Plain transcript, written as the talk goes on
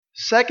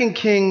Second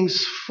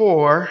Kings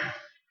 4,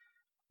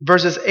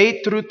 verses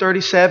 8 through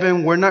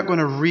 37. We're not going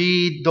to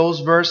read those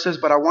verses,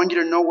 but I want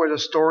you to know where the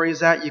story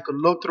is at. You can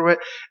look through it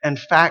and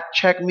fact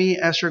check me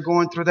as you're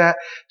going through that.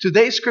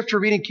 Today's scripture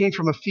reading came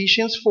from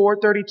Ephesians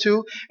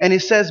 4:32, and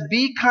it says,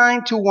 "Be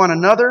kind to one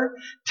another,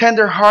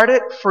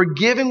 tender-hearted,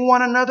 forgiving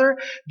one another,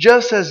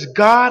 just as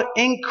God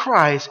in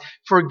Christ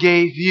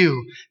forgave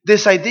you."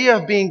 This idea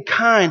of being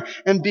kind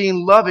and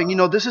being loving,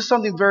 this is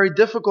something very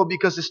difficult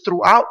because it's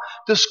throughout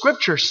the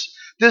scriptures.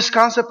 This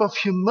concept of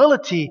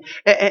humility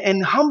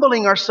and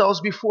humbling ourselves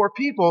before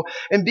people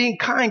and being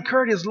kind,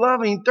 courteous,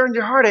 loving,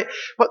 tender-hearted.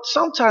 But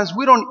sometimes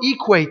we don't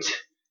equate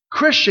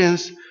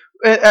Christians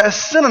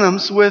as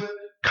synonyms with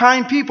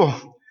kind people.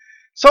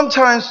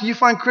 Sometimes you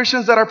find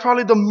Christians that are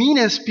probably the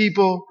meanest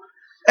people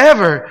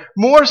ever,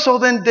 more so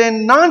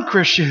than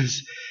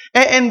non-Christians.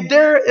 And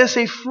there is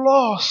a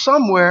flaw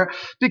somewhere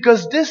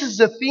because this is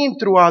the theme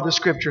throughout the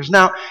scriptures.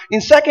 Now,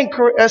 in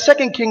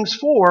 2 Kings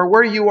 4,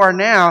 where you are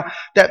now,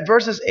 that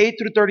verses 8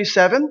 through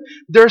 37,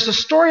 there's a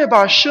story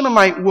about a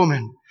Shunammite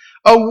woman.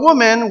 A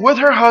woman with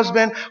her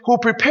husband who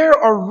prepared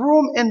a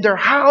room in their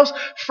house,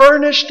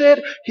 furnished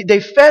it. They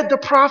fed the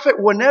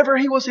prophet whenever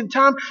he was in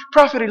town.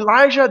 Prophet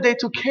Elijah, they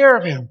took care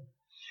of him.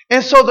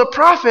 And so the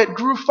prophet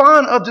grew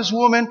fond of this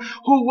woman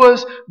who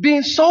was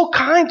being so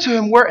kind to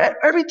him, where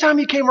every time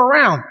he came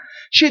around,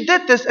 she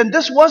did this, and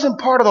this wasn't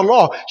part of the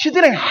law. She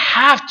didn't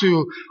have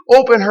to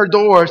open her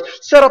doors,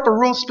 set up a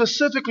room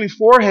specifically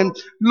for him,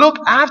 look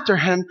after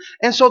him.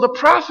 And so the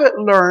prophet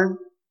learned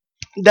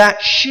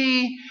that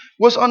she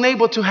was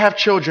unable to have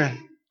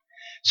children.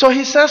 So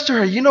he says to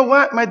her, "You know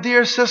what, my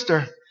dear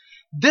sister,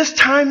 this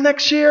time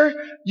next year,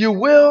 you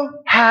will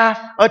have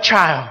a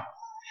child."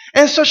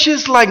 And so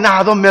she's like,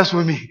 "Nah, don't mess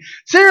with me.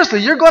 Seriously,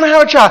 you're going to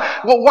have a child.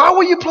 Well, why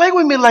would you play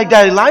with me like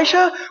that,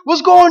 Elisha?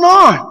 What's going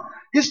on?"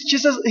 He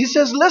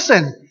says,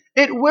 "Listen,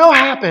 it will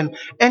happen."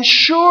 And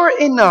sure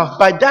enough,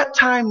 by that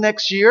time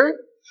next year,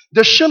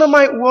 the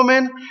Shunammite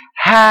woman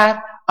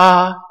had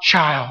a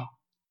child.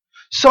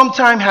 Some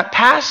time had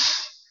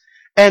passed,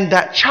 and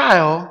that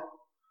child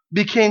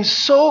became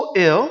so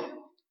ill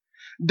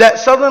that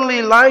suddenly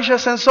Elijah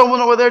sent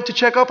someone over there to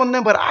check up on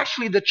them, but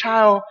actually the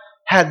child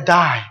had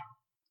died.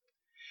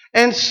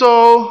 And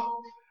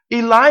so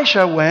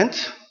Elisha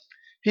went.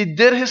 He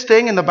did his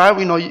thing in the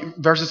Bible,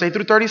 verses 8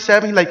 through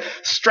 37. He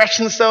stretched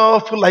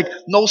himself, put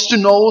nose to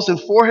nose and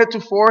forehead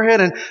to forehead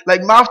and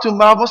mouth to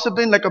mouth. Must have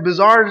been like a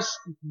bizarre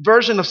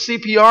version of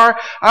CPR.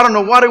 I don't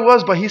know what it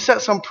was, but he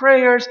said some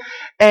prayers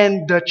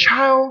and the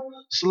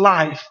child's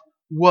life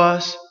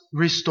was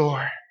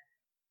restored.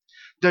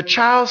 The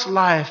child's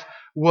life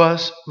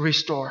was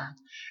restored.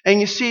 And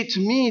you see, to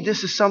me,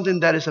 this is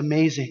something that is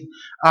amazing.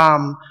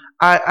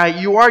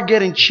 You are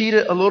getting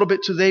cheated a little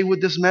bit today with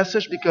this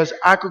message because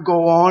I could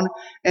go on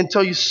and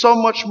tell you so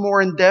much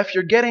more in depth.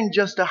 You're getting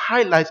just the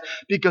highlights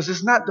because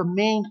it's not the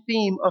main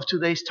theme of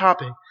today's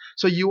topic.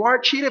 So you are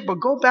cheated, but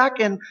go back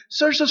and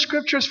search the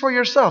scriptures for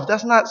yourself.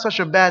 That's not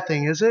such a bad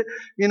thing, is it?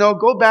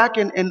 Go back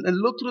and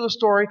look through the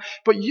story.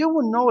 But you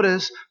will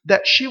notice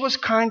that she was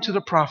kind to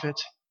the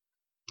prophet.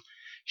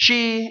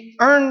 She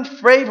earned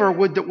favor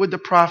with the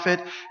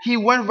prophet. He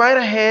went right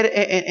ahead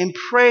and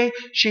prayed.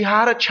 She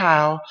had a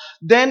child.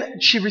 Then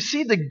she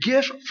received a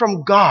gift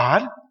from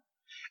God.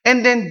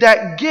 And then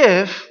that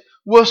gift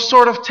was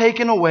sort of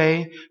taken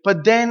away,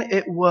 but then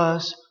it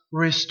was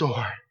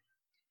restored.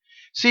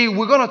 See,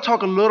 we're going to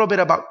talk a little bit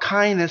about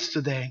kindness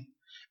today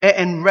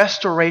and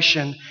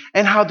restoration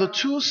and how the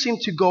two seem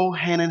to go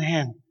hand in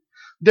hand.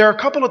 There are a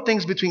couple of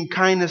things between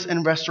kindness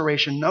and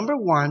restoration. Number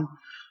one,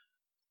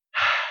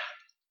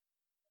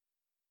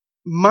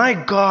 my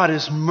God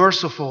is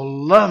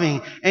merciful,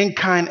 loving, and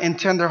kind and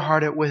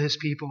tender-hearted with His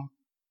people.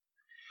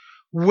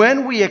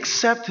 When we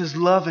accept His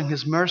love and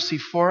His mercy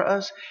for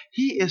us,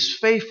 He is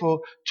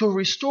faithful to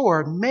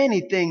restore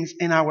many things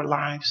in our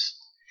lives.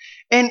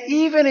 And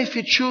even if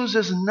He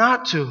chooses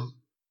not to,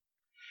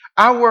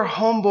 our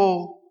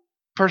humble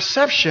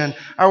perception,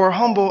 our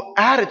humble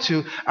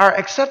attitude, our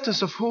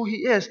acceptance of who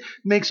He is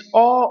makes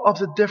all of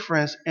the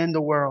difference in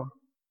the world.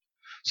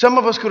 Some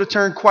of us could have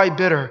turned quite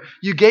bitter.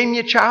 You gave me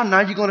a child, now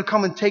you're going to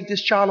come and take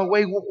this child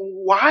away.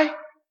 Why?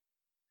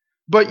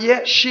 But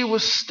yet she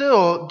was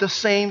still the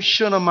same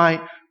Shunammite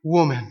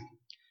woman.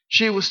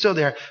 She was still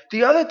there.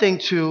 The other thing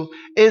too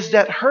is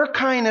that her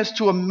kindness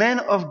to a man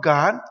of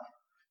God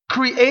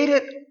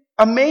created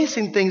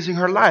amazing things in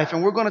her life.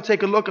 And we're going to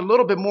take a look a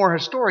little bit more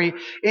at her story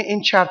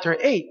in chapter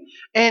 8.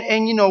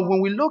 And when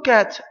we look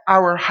at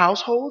our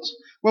households,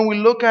 when we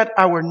look at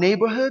our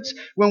neighborhoods,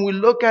 when we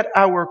look at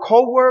our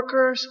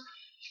co-workers,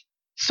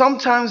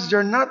 sometimes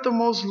they're not the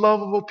most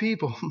lovable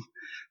people.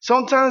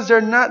 Sometimes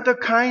they're not the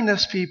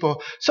kindest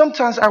people.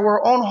 Sometimes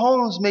our own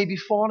homes may be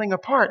falling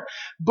apart.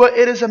 But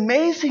it is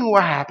amazing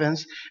what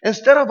happens.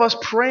 Instead of us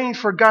praying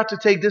for God to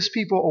take these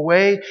people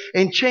away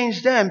and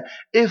change them,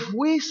 if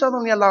we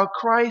suddenly allow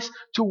Christ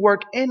to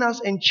work in us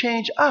and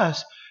change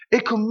us,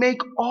 it could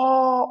make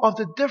all of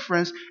the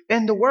difference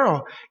in the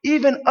world.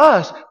 Even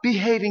us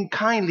behaving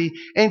kindly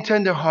and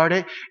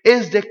tenderhearted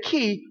is the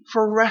key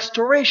for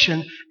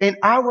restoration in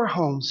our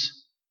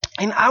homes,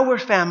 in our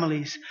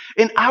families,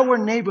 in our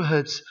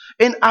neighborhoods,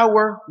 in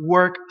our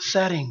work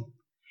setting.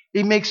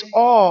 It makes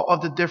all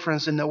of the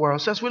difference in the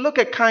world. So as we look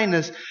at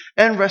kindness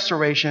and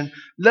restoration,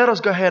 let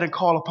us go ahead and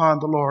call upon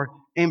the Lord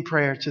in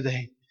prayer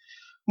today.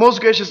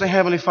 Most gracious and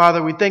Heavenly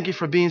Father, we thank you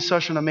for being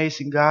such an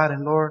amazing God.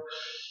 And Lord,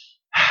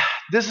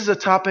 this is a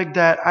topic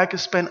that I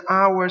could spend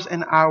hours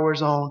and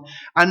hours on.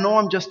 I know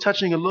I'm just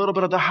touching a little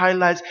bit of the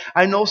highlights.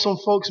 I know some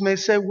folks may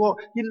say, well,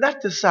 he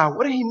left this out.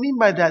 What did he mean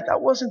by that?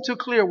 That wasn't too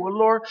clear. Well,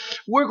 Lord,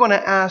 we're going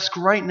to ask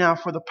right now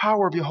for the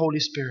power of your Holy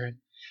Spirit.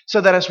 So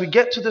that as we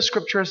get to the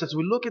scriptures, as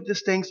we look at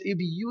these things, it'll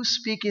be you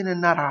speaking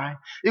and not I.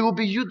 It will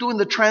be you doing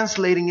the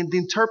translating and the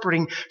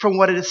interpreting from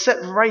what it is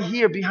said right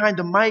here behind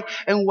the mic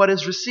and what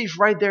is received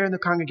right there in the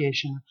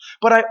congregation.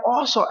 But I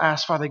also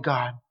ask, Father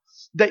God,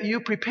 that you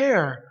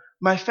prepare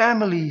my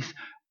family's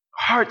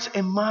hearts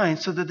and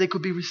minds so that they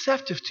could be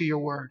receptive to your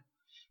word.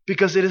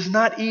 Because it is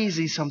not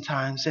easy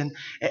sometimes. And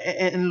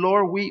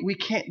Lord, we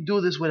can't do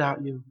this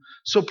without you.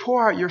 So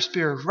pour out your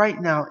Spirit right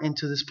now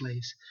into this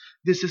place.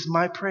 This is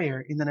my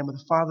prayer in the name of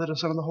the Father, the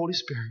Son, and the Holy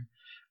Spirit.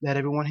 Let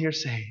everyone here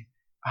say,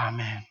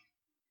 Amen.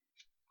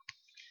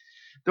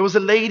 There was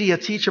a lady, a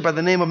teacher by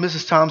the name of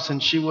Mrs. Thompson.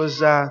 She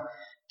was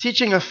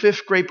teaching a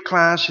 5th grade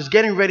class. She's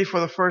getting ready for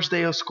the first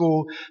day of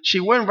school. She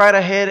went right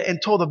ahead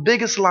and told the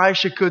biggest lie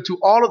she could to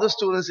all of the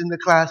students in the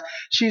class.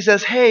 She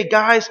says, hey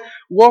guys,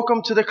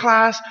 welcome to the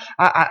class.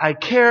 I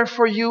care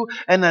for you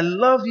and I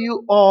love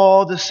you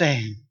all the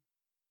same.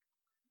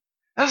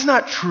 That's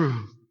not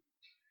true.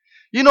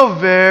 You know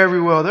very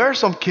well, there are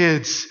some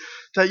kids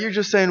that you're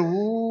just saying,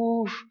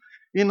 ooh,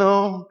 you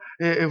know,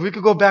 if we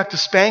could go back to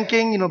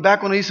spanking, you know,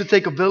 back when they used to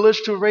take a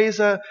village to raise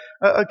a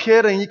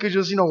kid and you could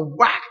just, you know,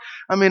 whack.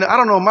 I mean, I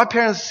don't know. My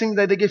parents seem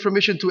like they gave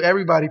permission to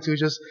everybody to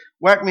just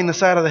whack me in the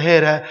side of the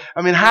head.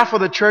 I mean, half of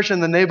the church in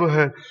the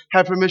neighborhood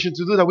had permission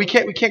to do that. We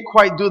can't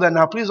quite do that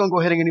now. Please don't go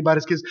hitting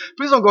anybody's kids.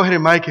 Please don't go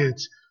hitting my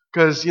kids.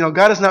 Because, you know,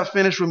 God is not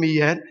finished with me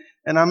yet.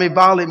 And I may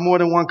violate more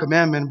than one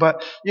commandment.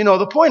 But, you know,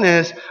 the point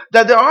is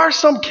that there are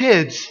some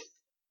kids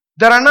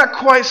that are not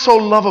quite so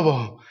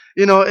lovable.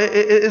 You know,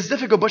 it's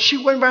difficult. But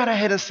she went right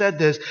ahead and said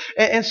this.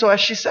 And so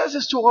as she says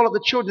this to all of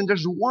the children,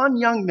 there's one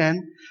young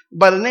man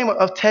by the name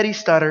of Teddy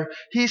Stutter.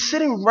 He's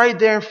sitting right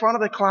there in front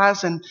of the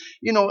class. And,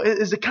 you know,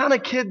 is the kind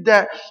of kid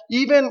that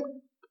even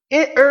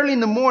early in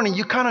the morning,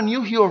 you kind of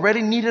knew he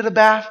already needed a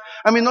bath.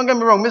 I mean, don't get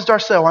me wrong, Miss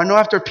Darcel, I know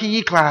after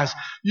PE class,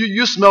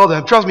 you smell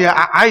them. Trust me,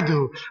 I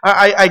do.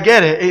 I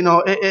get it. You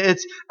know,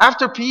 it's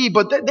after PE,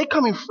 but they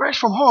coming fresh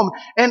from home.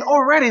 And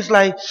already it's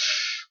like,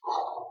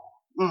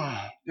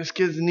 this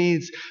kid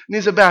needs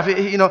a bath.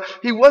 You know,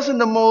 he wasn't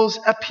the most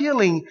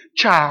appealing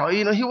child.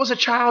 You know, he was a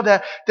child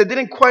that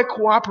didn't quite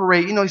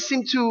cooperate. You know, he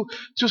seemed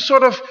to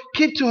sort of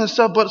keep to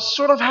himself, but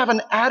sort of have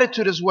an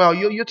attitude as well.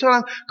 You tell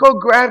him, go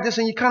grab this,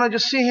 and you kind of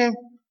just see him.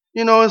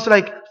 You know, it's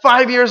like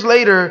 5 years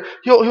later,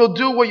 he'll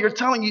do what you're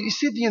telling you. You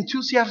see the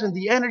enthusiasm,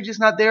 the energy is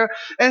not there.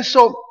 And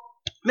so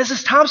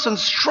Mrs. Thompson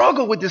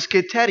struggled with this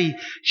kid, Teddy.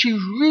 She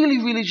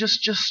really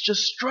just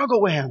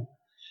struggled with him.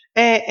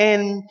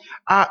 And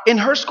in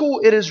her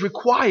school, it is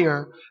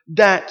required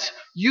that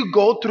you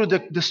go through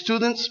the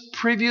students'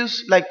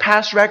 previous, like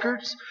past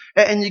records,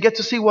 and you get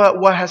to see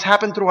what has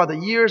happened throughout the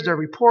years, their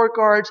report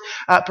cards,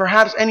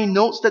 perhaps any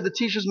notes that the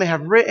teachers may have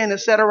written,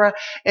 etc.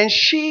 And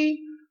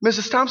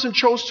Mrs. Thompson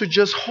chose to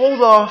just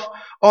hold off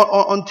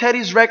on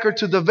Teddy's record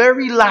to the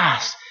very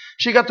last.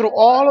 She got through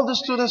all of the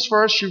students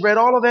first. She read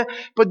all of it.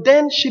 But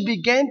then she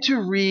began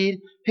to read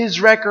his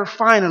record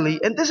finally.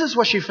 And this is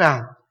what she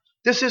found.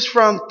 This is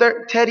from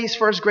Teddy's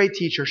 1st grade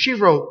teacher. She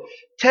wrote,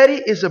 Teddy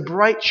is a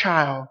bright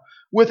child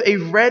with a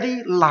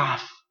ready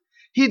laugh.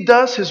 He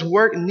does his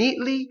work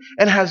neatly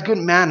and has good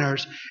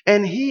manners.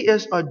 And he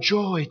is a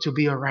joy to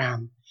be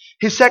around.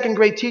 His 2nd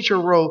grade teacher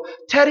wrote,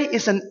 Teddy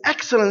is an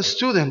excellent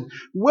student,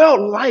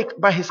 well liked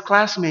by his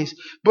classmates,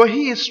 but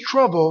he is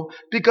troubled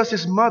because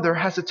his mother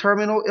has a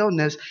terminal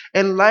illness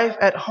and life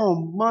at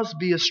home must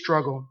be a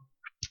struggle.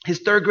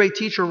 His 3rd grade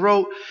teacher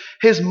wrote,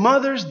 his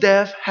mother's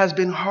death has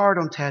been hard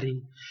on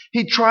Teddy.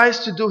 He tries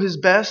to do his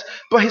best,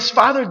 but his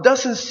father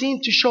doesn't seem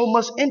to show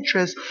much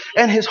interest,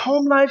 and his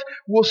home life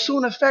will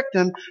soon affect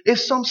him if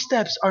some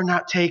steps are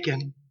not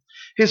taken.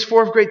 His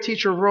 4th grade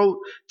teacher wrote,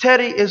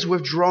 Teddy is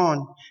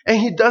withdrawn and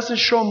he doesn't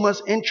show much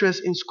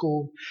interest in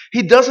school.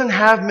 He doesn't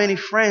have many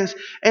friends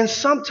and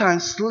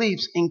sometimes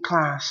sleeps in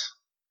class.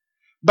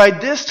 By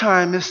this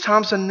time, Miss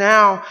Thompson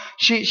now,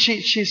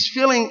 she's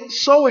feeling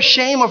so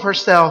ashamed of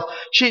herself.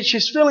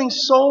 She's feeling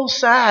so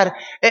sad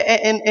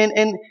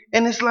and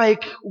it's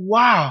like,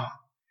 wow.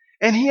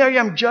 And here I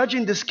am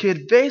judging this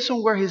kid based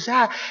on where he's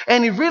at.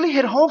 And it really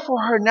hit home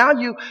for her. Now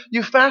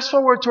you fast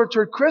forward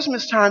toward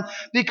Christmas time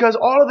because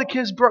all of the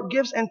kids brought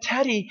gifts and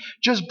Teddy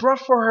just brought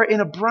for her in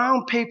a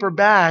brown paper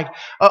bag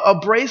a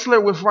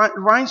bracelet with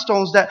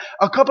rhinestones that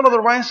a couple of the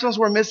rhinestones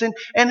were missing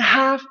and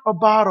half a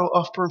bottle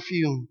of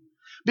perfume.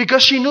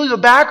 Because she knew the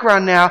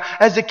background now.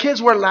 As the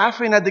kids were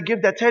laughing at the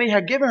gift that Teddy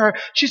had given her,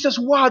 she says,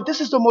 wow, this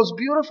is the most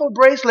beautiful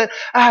bracelet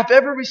I have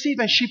ever received.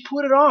 And she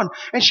put it on.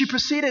 And she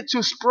proceeded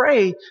to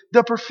spray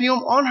the perfume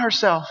on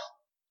herself.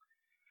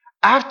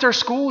 After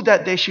school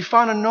that day, she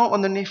found a note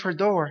underneath her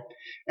door.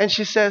 And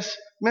she says,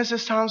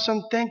 Mrs.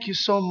 Thompson, thank you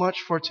so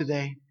much for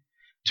today.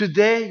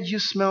 Today you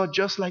smell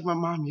just like my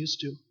mom used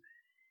to.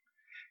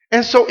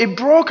 And so it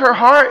broke her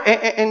heart,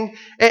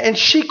 and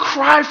she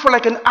cried for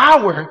like an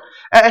hour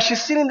as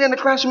she's sitting there in the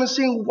classroom and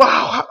saying,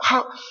 wow,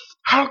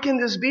 how can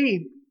this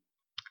be?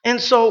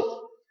 And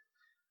so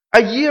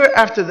a year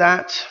after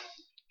that,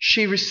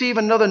 she received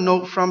another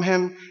note from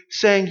him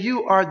saying,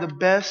 you are the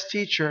best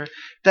teacher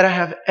that I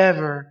have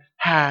ever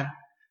had.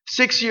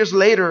 6 years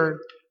later,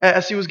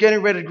 as he was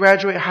getting ready to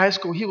graduate high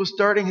school, he was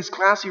starting his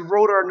class. He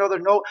wrote her another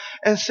note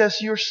and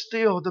says, you're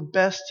still the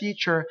best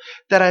teacher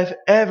that I've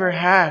ever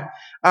had.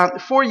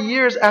 4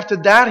 years after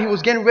that, he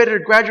was getting ready to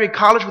graduate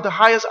college with the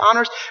highest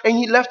honors. And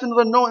he left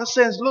another note and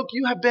says, look,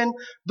 you have been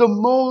the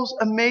most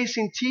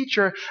amazing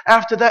teacher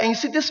after that. And you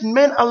see, this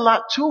meant a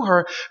lot to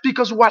her,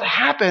 because what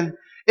happened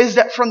is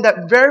that from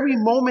that very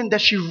moment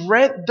that she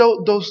read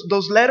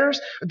those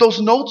letters,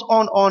 those notes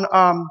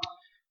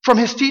from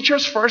his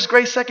teachers, first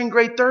grade, second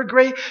grade, third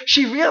grade,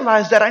 she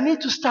realized that I need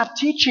to stop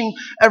teaching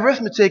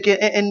arithmetic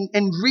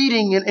and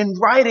reading and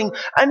writing.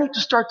 I need to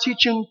start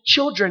teaching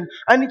children.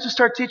 I need to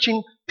start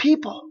teaching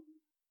people.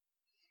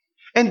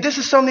 And this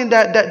is something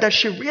that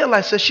she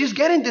realized. So she's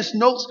getting these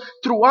notes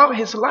throughout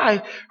his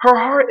life. Her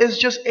heart is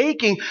just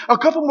aching. A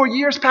couple more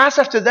years pass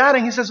after that,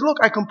 and he says, look,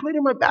 I completed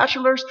my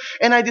bachelor's,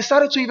 and I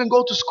decided to even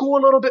go to school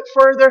a little bit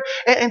further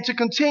and to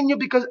continue,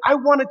 because I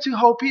wanted to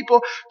help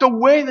people the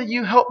way that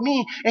you helped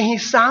me. And he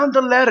signed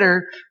the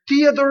letter,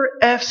 Theodore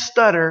F.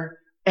 Stutter,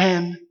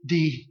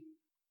 M.D.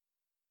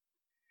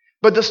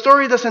 But the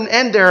story doesn't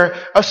end there.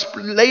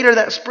 Later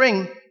that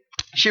spring,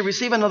 she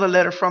received another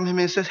letter from him,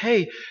 and it says,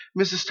 hey,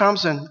 Mrs.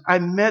 Thompson, I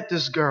met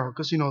this girl.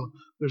 Because,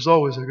 there's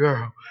always a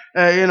girl.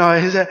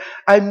 He said,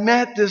 I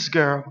met this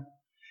girl,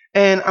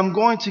 and I'm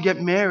going to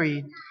get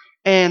married.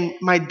 And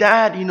my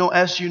dad,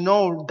 as you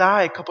know,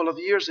 died a couple of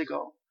years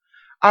ago.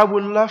 I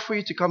would love for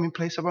you to come in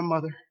place of my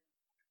mother.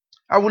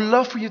 I would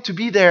love for you to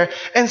be there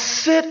and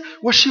sit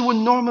where she would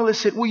normally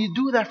sit. Will you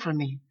do that for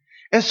me?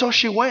 And so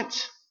she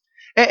went.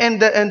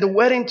 And the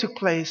wedding took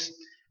place.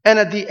 And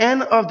at the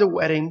end of the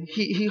wedding,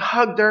 he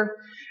hugged her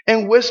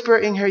and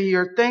whispered in her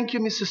ear, thank you,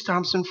 Mrs.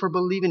 Thompson, for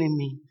believing in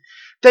me.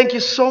 Thank you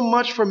so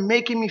much for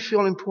making me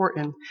feel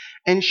important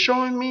and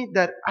showing me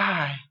that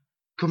I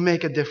could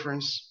make a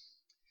difference.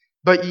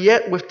 But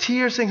yet, with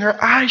tears in her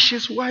eyes,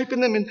 she's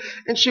wiping them,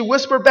 and she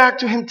whispered back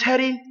to him,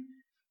 Teddy,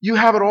 you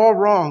have it all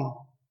wrong.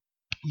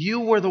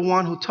 You were the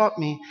one who taught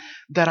me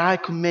that I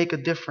could make a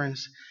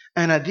difference,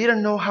 and I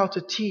didn't know how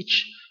to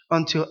teach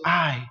until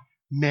I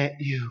met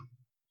you.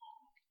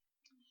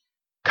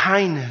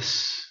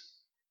 Kindness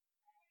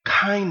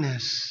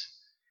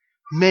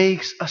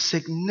makes a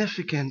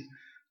significant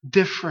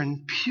difference,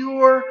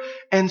 pure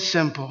and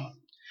simple.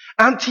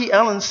 Auntie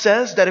Ellen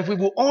says that if we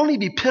will only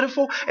be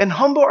pitiful and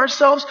humble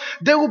ourselves,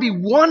 there will be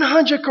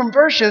 100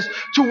 conversions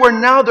to where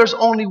now there's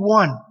only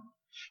one.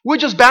 We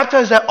just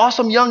baptized that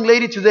awesome young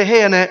lady today.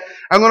 Hey, Annette,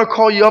 I'm going to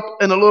call you up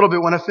in a little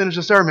bit when I finish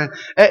the sermon.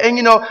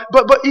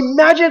 But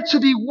imagine to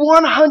be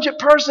 100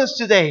 persons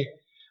today,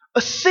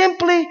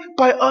 simply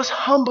by us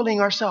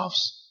humbling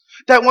ourselves.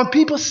 That when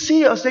people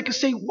see us, they can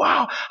say,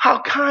 wow,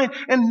 how kind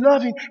and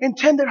loving and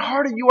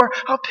tender-hearted you are,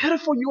 how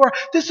pitiful you are.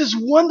 This is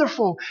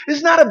wonderful.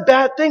 It's not a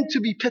bad thing to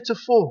be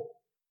pitiful.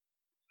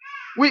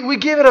 We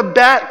give it a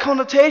bad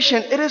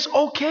connotation. It is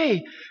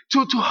okay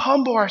to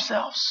humble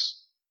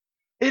ourselves.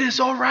 It is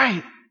all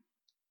right.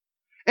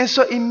 And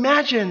so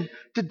imagine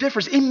the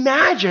difference.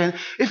 Imagine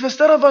if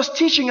instead of us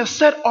teaching a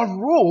set of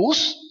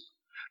rules,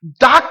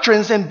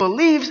 doctrines and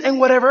beliefs and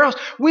whatever else,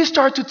 we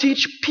start to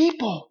teach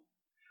people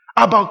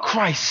about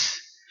Christ.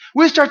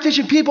 We start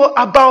teaching people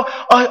about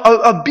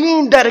a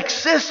being that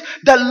exists,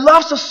 that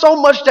loves us so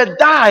much, that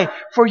died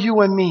for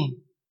you and me.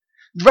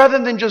 Rather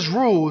than just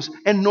rules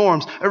and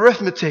norms,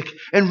 arithmetic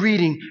and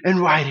reading and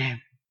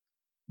writing.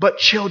 But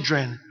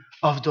children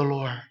of the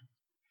Lord.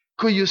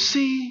 Could you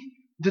see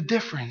the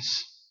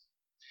difference?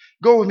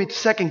 Go with me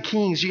to 2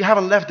 Kings. You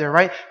haven't left there,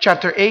 right?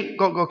 Chapter 8.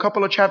 Go a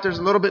couple of chapters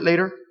a little bit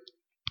later.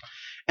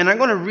 And I'm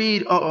going to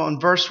read on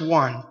verse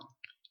 1.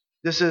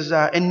 This is,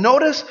 and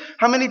notice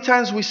how many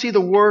times we see the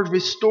word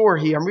restore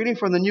here. I'm reading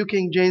from the New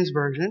King James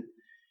Version.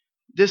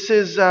 This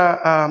is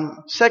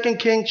 2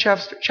 Kings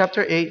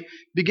chapter 8,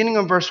 beginning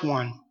on verse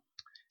 1.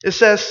 It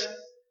says,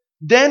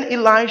 then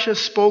Elijah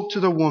spoke to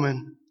the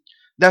woman,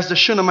 that's the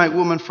Shunammite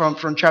woman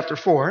from chapter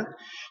 4,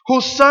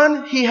 whose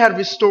son he had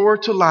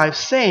restored to life,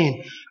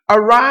 saying,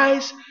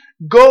 arise,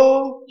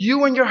 go,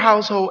 you and your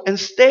household, and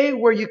stay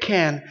where you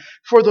can,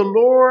 for the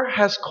Lord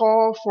has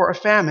called for a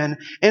famine,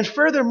 and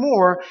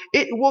furthermore,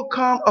 it will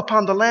come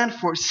upon the land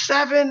for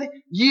 7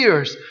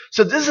 years.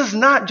 So this is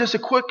not just a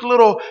quick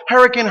little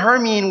Hurricane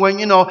Hermine when,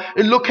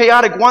 it looked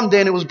chaotic one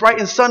day and it was bright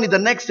and sunny the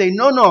next day.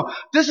 No.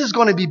 This is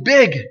going to be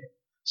big.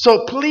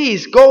 So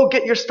please go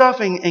get your stuff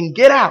and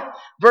get out.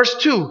 Verse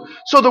 2.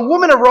 So the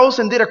woman arose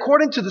and did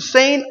according to the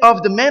saying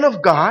of the man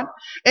of God,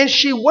 and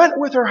she went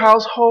with her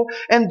household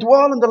and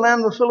dwelt in the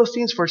land of the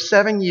Philistines for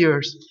 7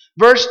 years.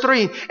 Verse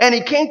 3. And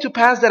it came to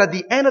pass that at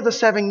the end of the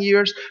 7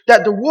 years,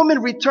 that the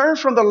woman returned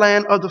from the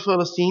land of the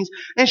Philistines,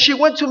 and she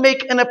went to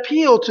make an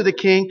appeal to the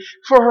king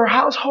for her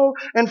household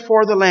and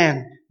for the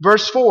land.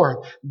 Verse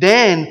 4.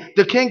 Then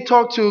the king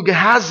talked to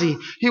Gehazi.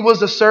 He was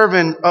the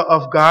servant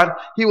of God.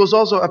 He was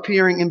also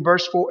appearing in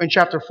verse 4, in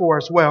chapter 4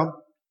 as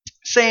well,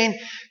 saying,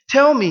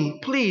 tell me,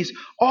 please,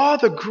 all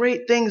the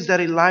great things that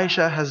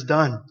Elisha has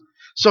done.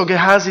 So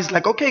Gehazi's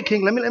like, okay,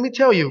 king, let me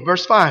tell you.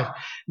 Verse 5.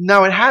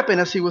 Now it happened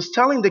as he was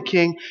telling the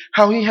king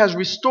how he has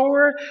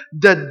restored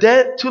the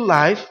dead to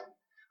life,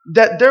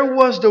 that there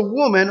was the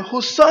woman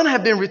whose son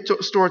had been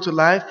restored to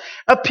life,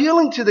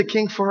 appealing to the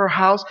king for her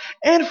house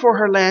and for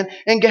her land.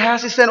 And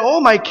Gehazi said,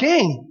 oh, my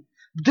king,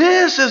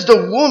 this is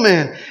the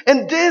woman,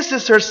 and this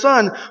is her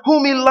son,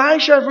 whom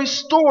Elisha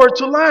restored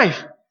to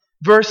life.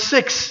 Verse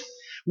 6.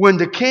 When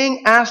the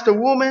king asked the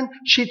woman,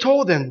 she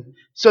told him.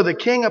 So the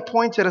king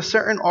appointed a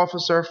certain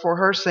officer for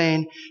her,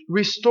 saying,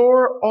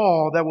 restore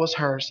all that was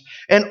hers,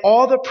 and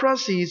all the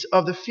proceeds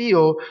of the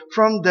field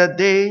from the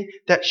day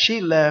that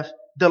she left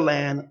the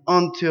land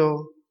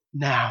until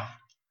now.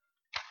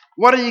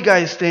 What do you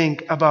guys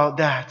think about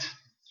that?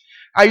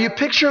 Are you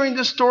picturing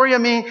the story? I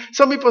mean,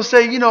 some people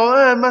say,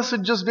 it must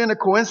have just been a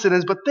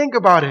coincidence, but think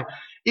about it.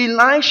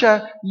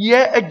 Elisha,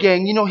 yet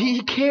again,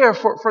 he cared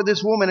for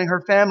this woman and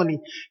her family.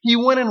 He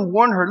went and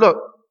warned her, look,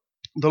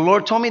 the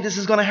Lord told me this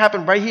is going to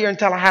happen right here in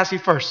Tallahassee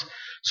first.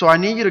 So I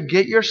need you to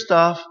get your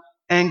stuff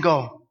and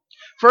go.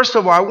 First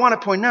of all, I want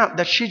to point out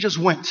that she just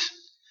went.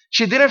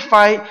 She didn't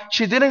fight.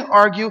 She didn't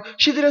argue.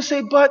 She didn't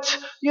say, but,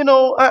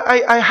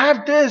 I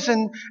have this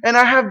and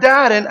I have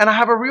that and I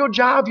have a real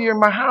job here in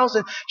my house.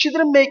 And she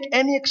didn't make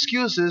any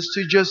excuses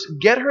to just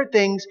get her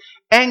things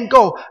and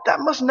go.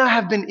 That must not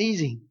have been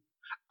easy.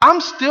 I'm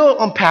still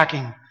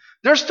unpacking.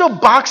 There's still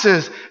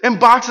boxes and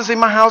boxes in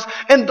my house,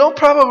 and they'll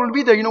probably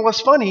be there. You know what's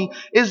funny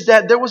is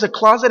that there was a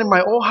closet in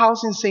my old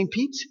house in St.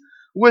 Pete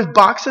with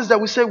boxes that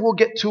we said we'll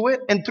get to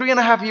it. And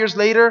 3.5 years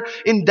later,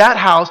 in that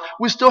house,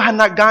 we still had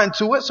not gotten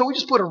to it. So we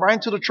just put it right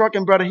into the truck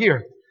and brought it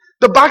here.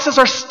 The boxes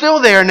are still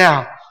there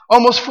now,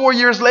 almost 4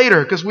 years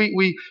later, because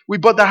we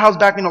bought that house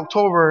back in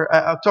October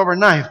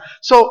 9th.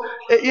 So,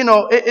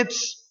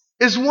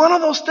 it's one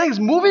of those things.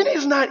 Moving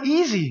is not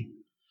easy.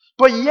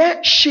 But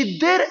yet she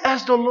did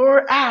as the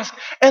Lord asked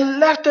and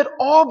left it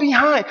all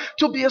behind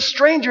to be a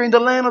stranger in the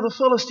land of the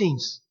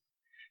Philistines.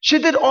 She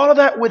did all of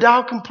that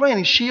without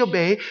complaining. She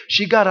obeyed,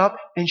 she got up,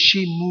 and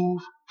she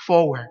moved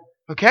forward.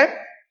 Okay?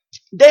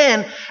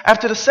 Then,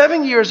 after the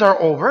 7 years are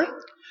over,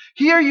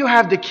 here you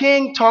have the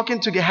king talking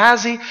to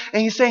Gehazi,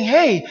 and he's saying,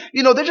 hey,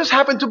 they just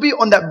happened to be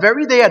on that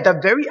very day, at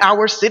that very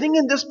hour, sitting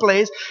in this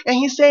place, and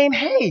he's saying,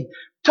 hey,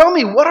 tell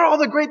me, what are all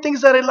the great things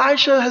that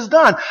Elisha has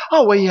done?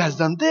 Oh, well, he has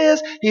done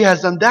this, he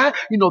has done that.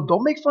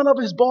 Don't make fun of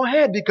his bald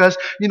head because,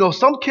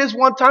 some kids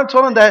one time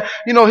told him that,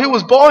 he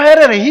was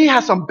bald-headed and he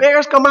had some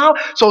bears come out.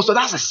 So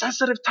that's a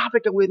sensitive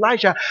topic with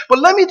Elisha. But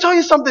let me tell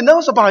you something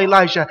else about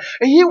Elisha.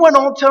 And he went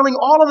on telling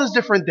all of these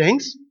different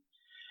things.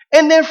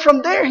 And then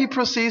from there, he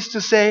proceeds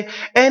to say,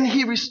 and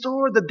he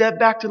restored the dead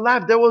back to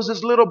life. There was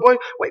this little boy.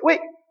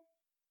 Wait.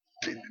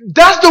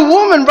 That's the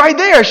woman right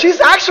there.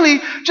 She's actually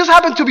just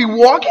happened to be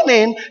walking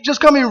in, just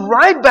coming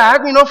right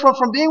back,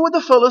 from being with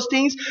the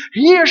Philistines,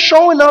 here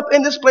showing up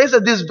in this place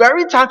at this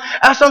very time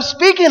as I'm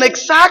speaking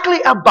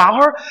exactly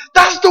about her.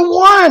 That's the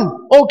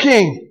one, O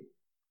king.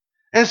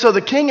 And so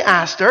the king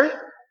asked her,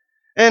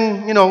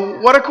 and,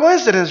 what a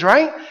coincidence,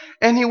 right?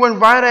 And he went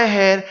right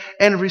ahead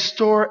and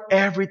restored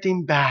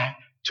everything back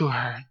to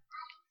her.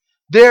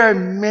 There are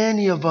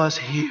many of us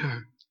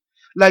here,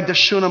 like the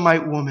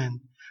Shunammite woman,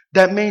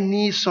 that may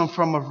need some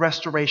form of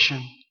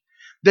restoration.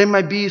 There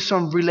might be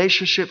some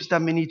relationships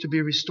that may need to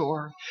be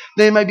restored.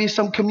 There might be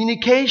some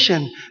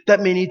communication that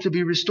may need to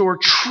be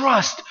restored.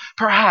 Trust,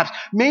 perhaps.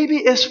 Maybe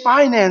it's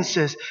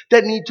finances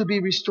that need to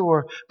be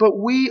restored. But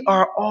we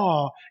are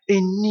all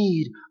in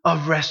need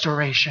of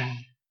restoration.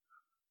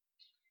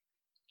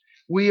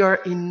 We are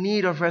in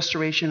need of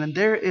restoration, and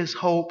there is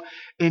hope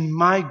in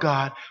my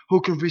God who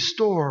can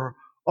restore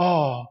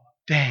all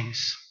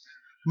things.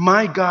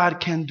 My God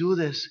can do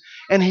this,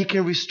 and He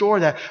can restore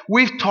that.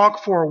 We've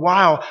talked for a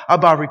while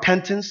about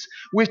repentance.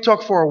 We've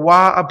talked for a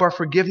while about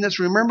forgiveness.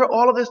 Remember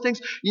all of these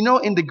things?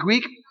 In the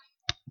Greek,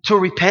 to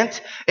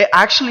repent, it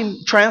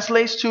actually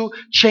translates to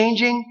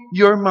changing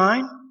your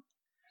mind.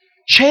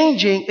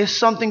 Changing is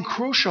something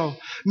crucial.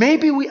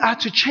 Maybe we have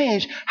to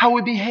change how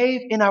we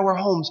behave in our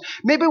homes.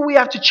 Maybe we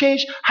have to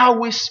change how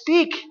we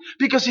speak.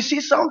 Because you see,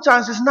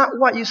 sometimes it's not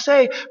what you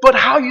say, but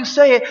how you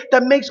say it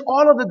that makes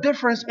all of the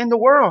difference in the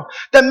world.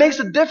 That makes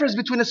the difference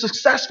between a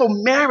successful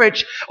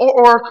marriage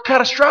or a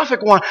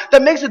catastrophic one.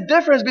 That makes the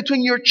difference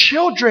between your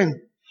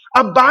children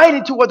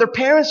abiding to what their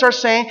parents are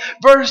saying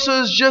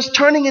versus just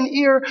turning an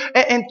ear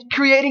and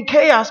creating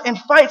chaos and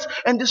fights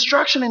and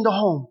destruction in the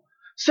home.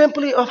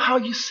 Simply of how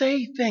you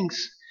say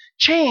things.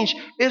 Change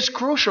is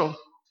crucial.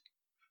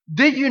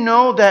 Did you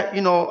know that,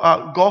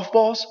 golf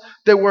balls,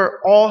 they were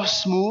all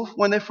smooth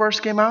when they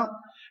first came out?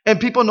 And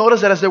people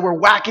noticed that as they were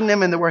whacking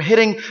them and they were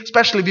hitting,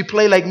 especially if you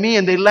play like me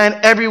and they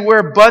land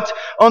everywhere but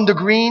on the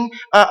green,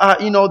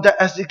 that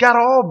as it got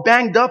all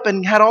banged up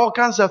and had all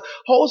kinds of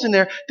holes in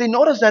there, they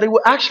noticed that it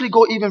would actually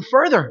go even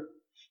further.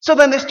 So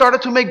then they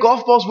started to make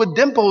golf balls with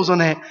dimples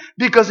on it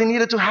because it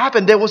needed to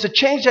happen. There was a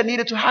change that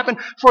needed to happen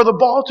for the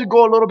ball to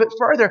go a little bit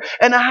further.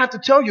 And I have to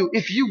tell you,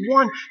 if you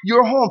want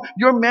your home,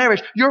 your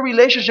marriage, your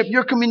relationship,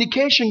 your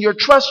communication, your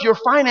trust, your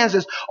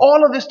finances,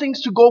 all of these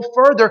things to go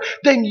further,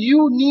 then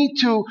you need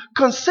to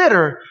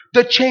consider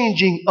the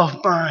changing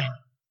of mind.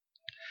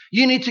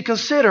 You need to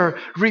consider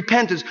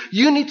repentance.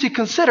 You need to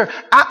consider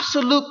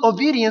absolute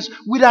obedience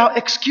without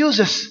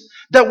excuses.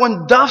 That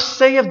when thus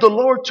saith the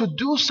Lord to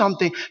do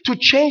something, to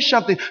change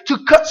something, to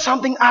cut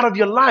something out of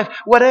your life,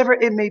 whatever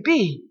it may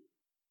be,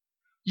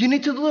 you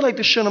need to do it like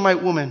the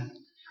Shunammite woman.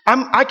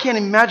 I can't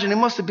imagine. It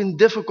must have been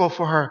difficult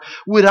for her.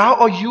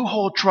 Without a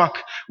U-Haul truck,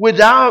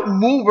 without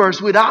movers,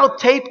 without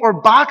tape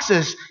or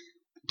boxes,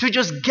 to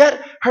just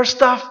get her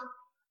stuff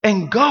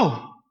and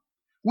go.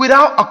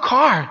 Without a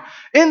car.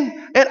 And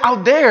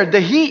out there,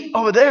 the heat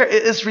over there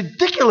is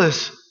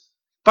ridiculous.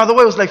 By the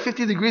way, it was like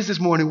 50 degrees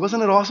this morning.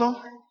 Wasn't it awesome?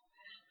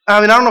 I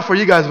mean, I don't know for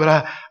you guys,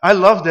 but I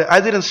loved it.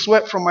 I didn't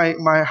sweat from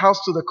my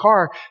house to the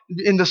car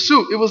in the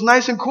suit. It was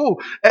nice and cool.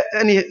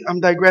 I'm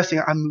digressing.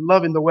 I'm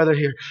loving the weather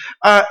here.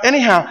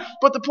 Anyhow,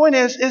 but the point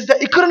is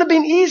that it couldn't have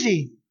been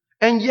easy.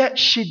 And yet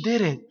she did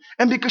it.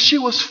 And because she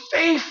was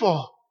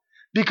faithful,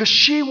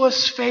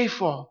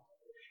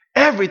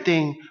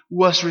 everything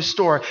was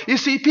restored. You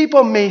see,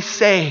 people may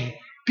say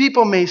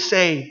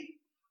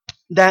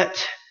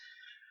that,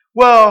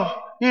 well,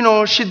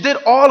 she did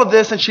all of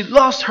this and she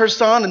lost her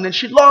son and then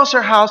she lost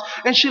her house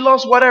and she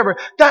lost whatever.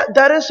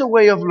 That is a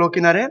way of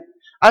looking at it.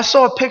 I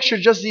saw a picture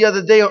just the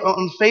other day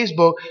on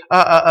Facebook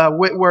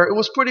where it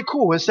was pretty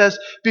cool. It says,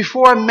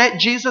 before I met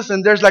Jesus,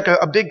 and there's like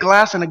a big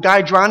glass and a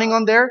guy drowning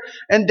on there.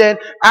 And then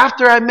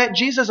after I met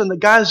Jesus, and the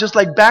guy is just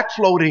like back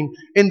floating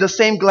in the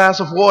same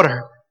glass of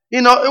water.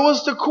 It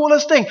was the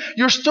coolest thing.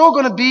 You're still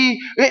going to be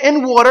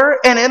in water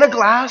and in a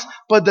glass,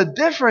 but the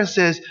difference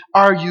is,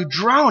 are you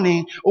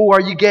drowning or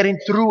are you getting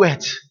through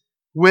it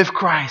with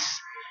Christ?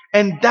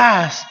 And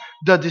that's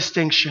the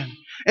distinction.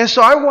 And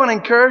so I want to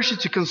encourage you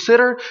to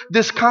consider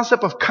this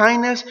concept of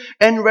kindness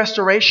and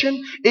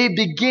restoration. It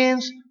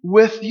begins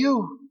with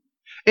you.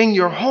 In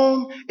your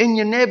home, in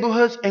your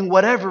neighborhoods, and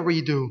whatever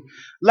we do.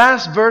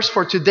 Last verse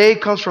for today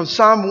comes from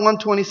Psalm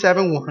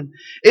 127:1.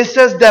 It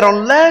says that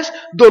unless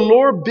the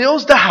Lord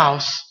builds the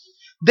house,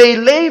 they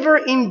labor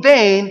in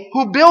vain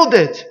who build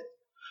it.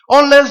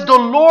 Unless the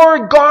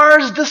Lord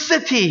guards the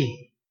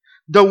city,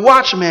 the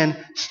watchmen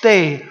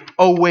stay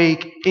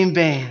awake in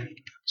vain.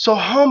 So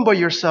humble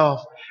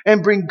yourself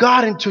and bring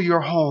God into your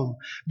home.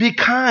 Be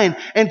kind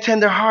and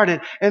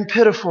tenderhearted and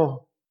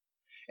pitiful.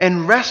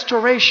 And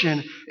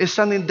restoration is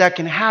something that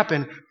can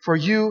happen for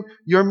you,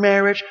 your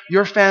marriage,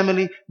 your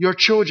family, your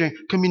children,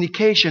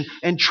 communication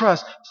and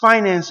trust,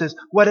 finances,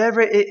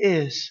 whatever it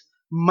is.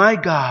 My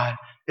God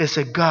is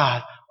a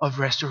God of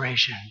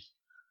restoration.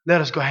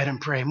 Let us go ahead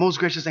and pray. Most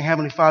gracious and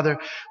Heavenly Father,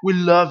 we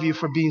love you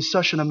for being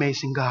such an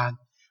amazing God.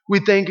 We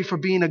thank you for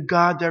being a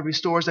God that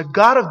restores, a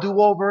God of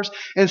do-overs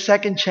and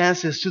second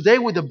chances. Today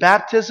with the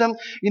baptism,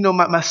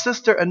 my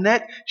sister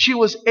Annette, she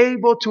was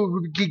able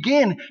to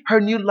begin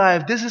her new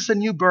life. This is a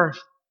new birth.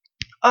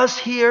 Us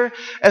here,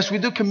 as we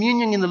do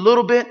communion in a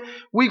little bit,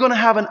 we're going to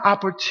have an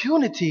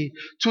opportunity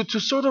to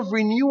sort of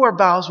renew our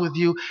vows with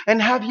you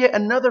and have yet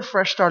another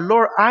fresh start.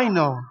 Lord, I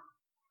know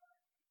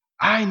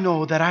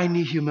that I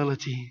need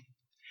humility.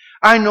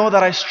 I know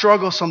that I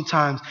struggle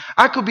sometimes.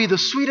 I could be the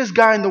sweetest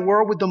guy in the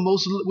world with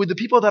the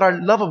people that are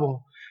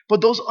lovable.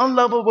 But those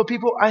unlovable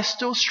people, I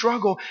still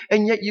struggle.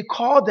 And yet you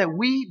call that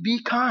we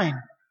be kind.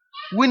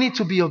 We need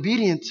to be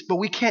obedient, but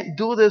we can't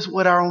do this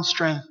with our own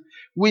strength.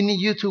 We need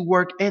you to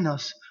work in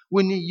us.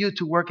 We need you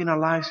to work in our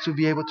lives to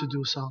be able to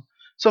do so.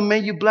 So may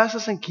you bless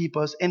us and keep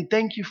us. And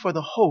thank you for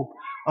the hope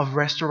of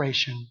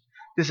restoration.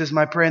 This is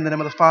my prayer in the name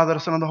of the Father, the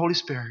Son, and the Holy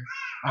Spirit.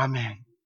 Amen.